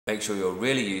Make sure you're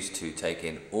really used to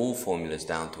taking all formulas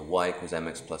down to y equals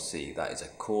mx plus c. That is a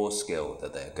core skill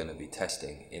that they're going to be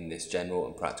testing in this general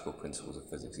and practical principles of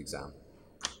physics exam.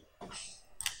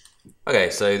 Okay,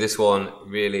 so this one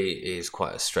really is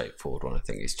quite a straightforward one. I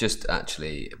think it's just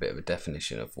actually a bit of a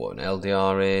definition of what an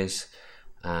LDR is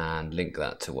and link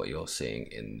that to what you're seeing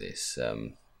in this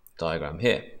diagram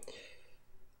here.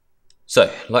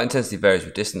 So light intensity varies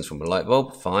with distance from a light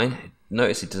bulb, fine.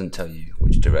 Notice it doesn't tell you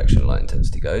which direction light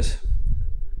intensity goes.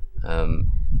 And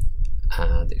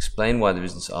explain why the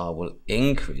resistance R will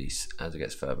increase as it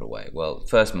gets further away. Well,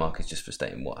 first mark is just for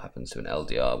stating what happens to an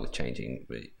LDR with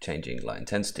changing light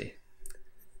intensity.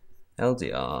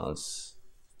 LDR's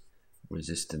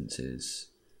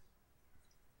resistances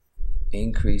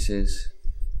increases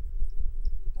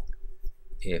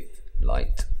if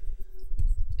light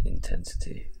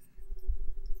intensity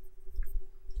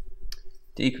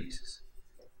decreases.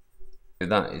 So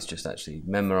that is just actually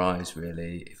memorized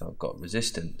really. If I've got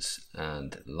resistance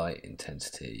and light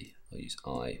intensity, I'll use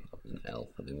I rather than L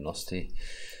for luminosity,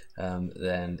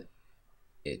 then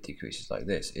it decreases like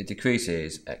this. It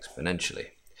decreases exponentially.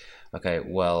 Okay,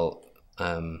 well,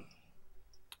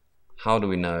 how do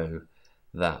we know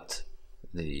that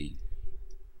the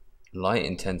light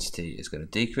intensity is going to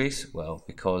decrease? Well,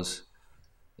 because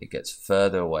it gets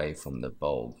further away from the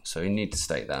bulb. So you need to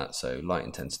state that. So light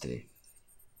intensity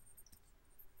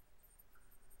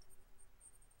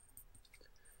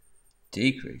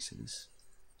decreases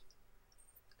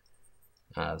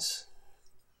as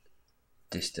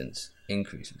distance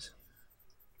increases.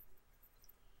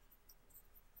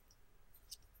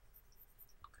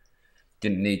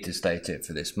 Didn't need to state it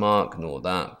for this mark nor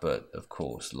that, but of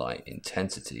course light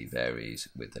intensity varies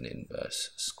with an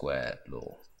inverse square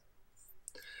law.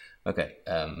 Okay,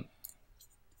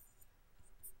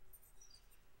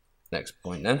 next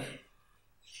point then.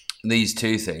 These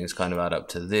two things kind of add up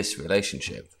to this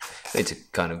relationship. You need to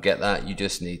kind of get that. You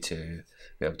just need to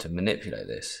be able to manipulate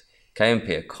this. K and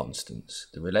P are constants.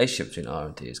 The relationship between R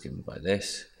and D is given by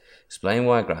this. Explain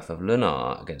why a graph of ln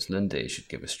R against ln D should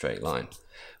give a straight line.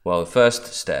 Well, the first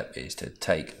step is to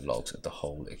take logs of the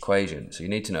whole equation. So you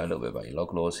need to know a little bit about your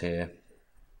log laws here.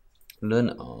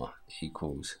 Ln R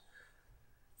equals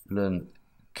ln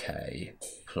K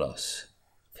plus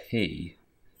P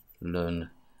ln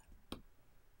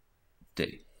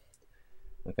D.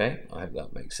 Okay, I hope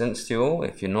that makes sense to you all.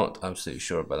 If you're not absolutely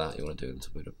sure about that, you want to do a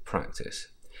little bit of practice.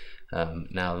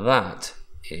 Now that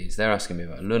is, they're asking me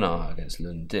about ln R against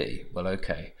ln D. Well,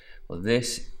 okay, well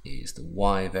this is the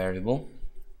y variable.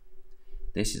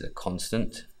 This is a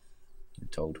constant. I'm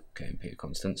told K and P are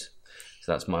constants.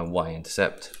 So that's my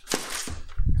y-intercept.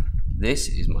 This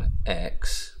is my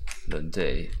x, ln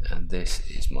D, and this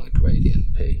is my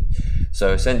gradient P.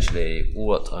 So essentially,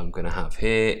 what I'm going to have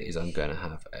here is I'm going to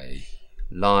have a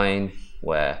line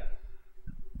where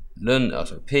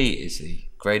P is the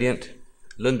gradient,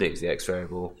 ln D is the x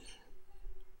variable,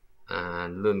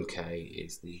 and ln K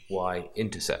is the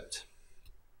y-intercept.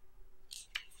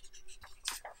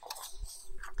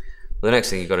 The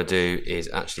next thing you've got to do is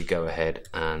actually go ahead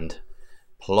and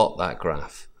plot that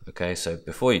graph. Okay, so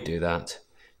before you do that,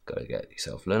 you've got to get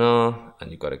yourself ln R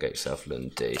and you've got to get yourself ln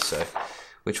D. So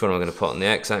which one am I going to put on the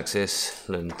x-axis?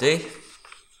 Ln D.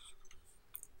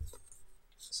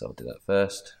 So I'll do that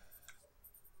first.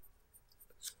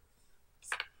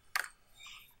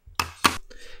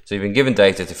 So you've been given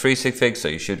data to 3 sig figs, so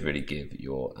you should really give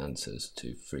your answers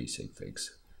to 3 sig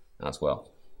figs as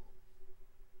well.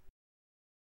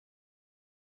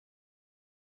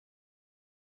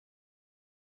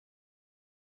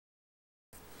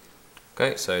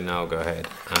 Okay, so now I'll go ahead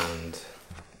and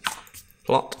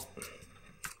plot.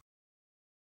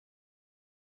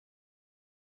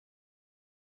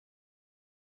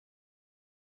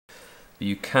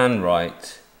 You can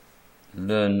write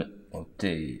ln of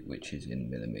D, which is in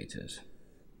millimeters.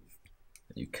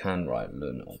 You can write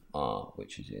ln of R,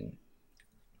 which is in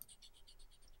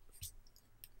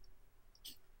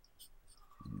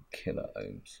kilo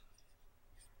ohms.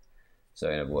 So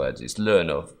in other words, it's ln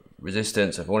of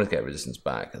resistance. If I wanted to get resistance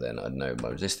back, then I'd know my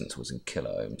resistance was in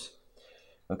kilo ohms.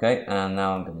 Okay, and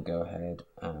now I'm going to go ahead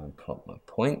and plot my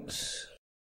points.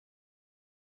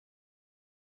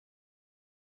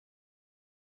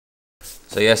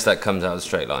 So yes, that comes out of a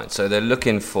straight line. So they're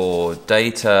looking for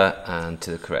data and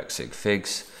to the correct sig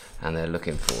figs, and they're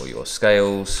looking for your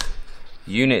scales,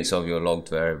 units of your logged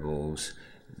variables,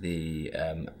 the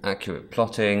accurate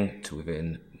plotting to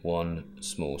within 1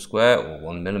 small square, or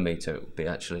 1 millimeter it would be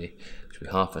actually, which would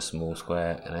be half a small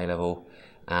square in A level,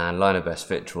 and line of best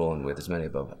fit drawn with as many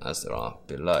above as there are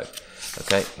below.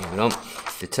 Okay, moving on.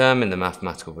 Determine the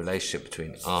mathematical relationship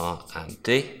between R and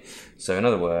D. So in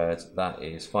other words, that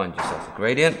is find yourself a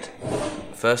gradient,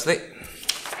 firstly.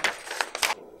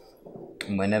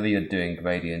 And whenever you're doing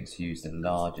gradients, use the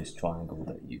largest triangle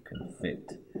that you can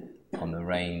fit on the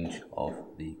range of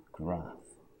the graph.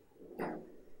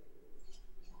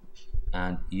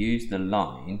 And use the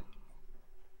line,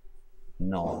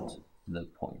 not the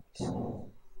points.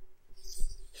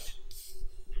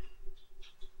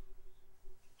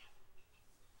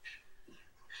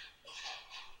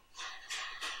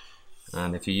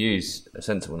 And if you use a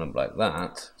sensible number like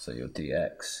that, so your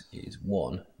dx is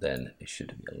 1, then it should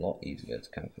be a lot easier to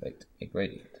calculate a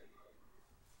gradient.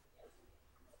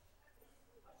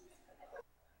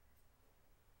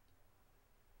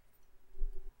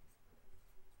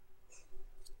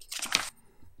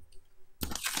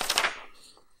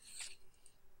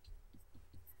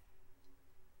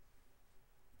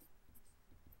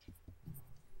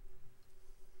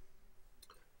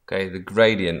 Okay, the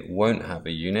gradient won't have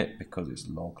a unit because it's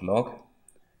log.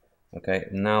 Okay,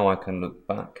 now I can look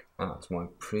back at my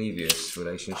previous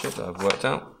relationship that I've worked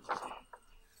out,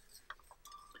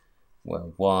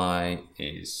 where y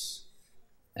is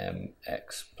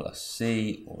mx plus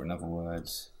c, or in other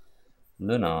words,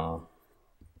 ln r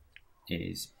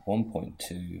is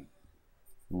 1.2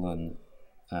 ln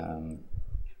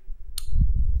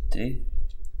d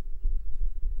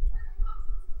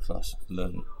plus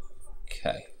ln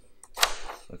k.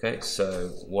 Okay, so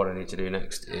what I need to do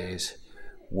next is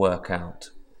work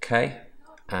out k,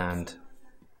 and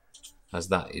as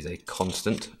that is a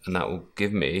constant, and that will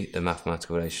give me the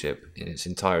mathematical relationship in its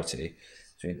entirety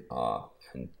between r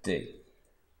and d.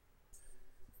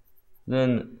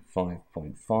 Then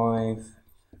 5.5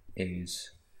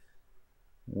 is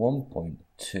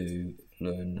 1.2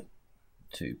 ln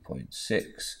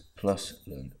 2.6 plus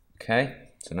ln k.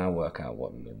 So now work out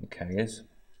what ln k is.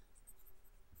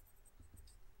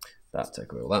 That's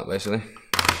take away all that basically.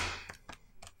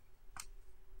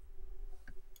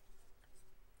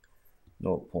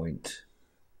 Zero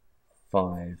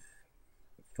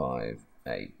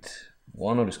 0.558.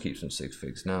 I'll just keep some sig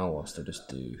figs now whilst I just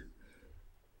do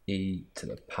e to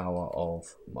the power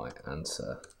of my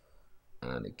answer,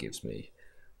 and it gives me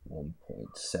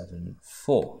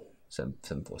 1.74.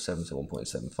 747 to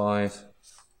 1.75,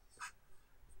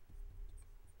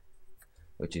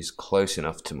 which is close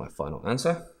enough to my final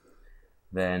answer.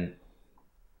 Then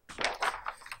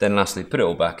lastly, put it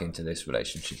all back into this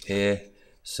relationship here.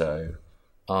 So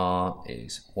r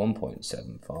is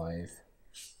 1.75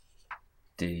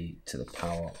 d to the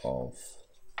power of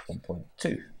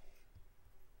 1.2.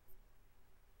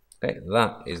 Okay,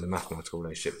 that is the mathematical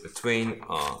relationship between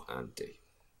r and d.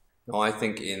 Now, I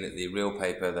think in the real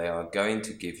paper they are going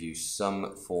to give you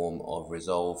some form of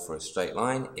resolve for a straight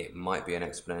line. It might be an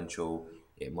exponential,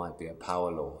 it might be a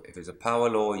power law. If it's a power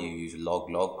law, you use log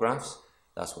graphs.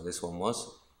 That's what this one was.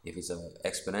 If it's an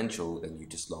exponential, then you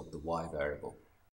just log the y variable.